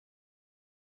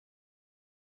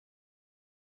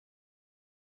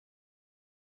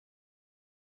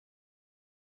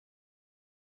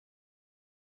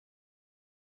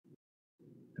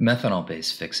A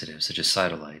methanol-based fixative, such as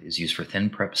Cytolite, is used for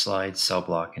Thinprep slides, cell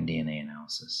block, and DNA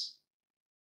analysis.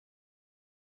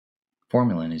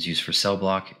 Formalin is used for cell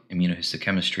block,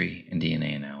 immunohistochemistry, and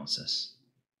DNA analysis.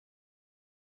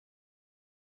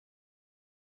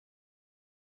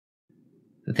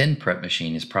 The Thinprep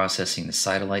machine is processing the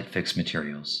Cytolite fixed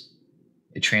materials.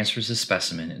 It transfers the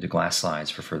specimen into glass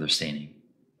slides for further staining.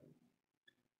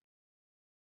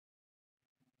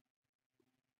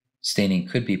 Staining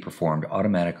could be performed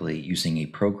automatically using a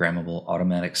programmable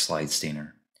automatic slide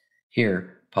stainer.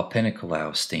 Here,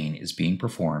 Papanicolaou stain is being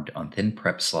performed on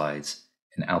Thinprep slides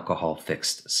and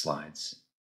alcohol-fixed slides.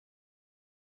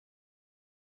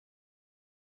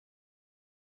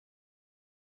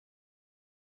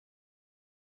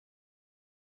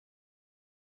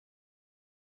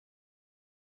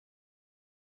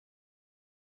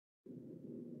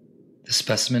 The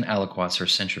specimen aliquots are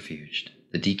centrifuged.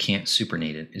 The decant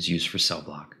supernatant is used for cell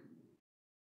block.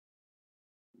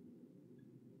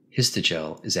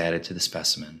 Histogel is added to the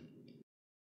specimen.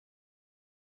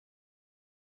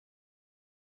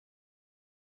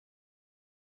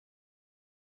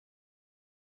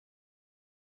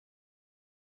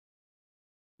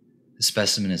 The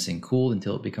specimen is then cooled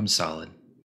until it becomes solid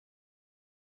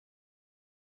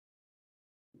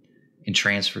and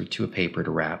transferred to a paper to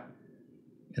wrap,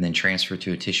 and then transferred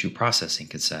to a tissue processing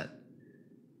cassette.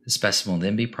 The specimen will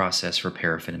then be processed for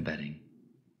paraffin embedding.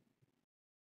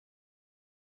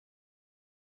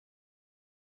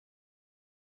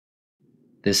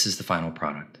 This is the final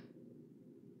product.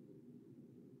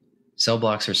 Cell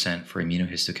blocks are sent for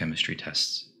immunohistochemistry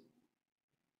tests.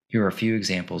 Here are a few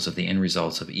examples of the end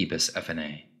results of EBUS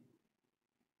FNA.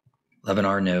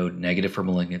 11R node negative for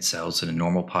malignant cells in a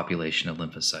normal population of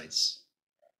lymphocytes.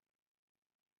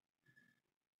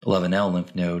 11L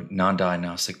lymph node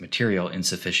non-diagnostic material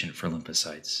insufficient for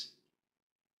lymphocytes.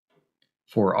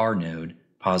 4R node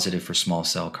positive for small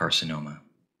cell carcinoma.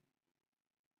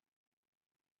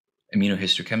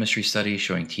 Immunohistochemistry study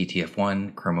showing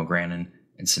TTF1, chromogranin,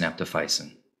 and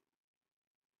synaptophysin.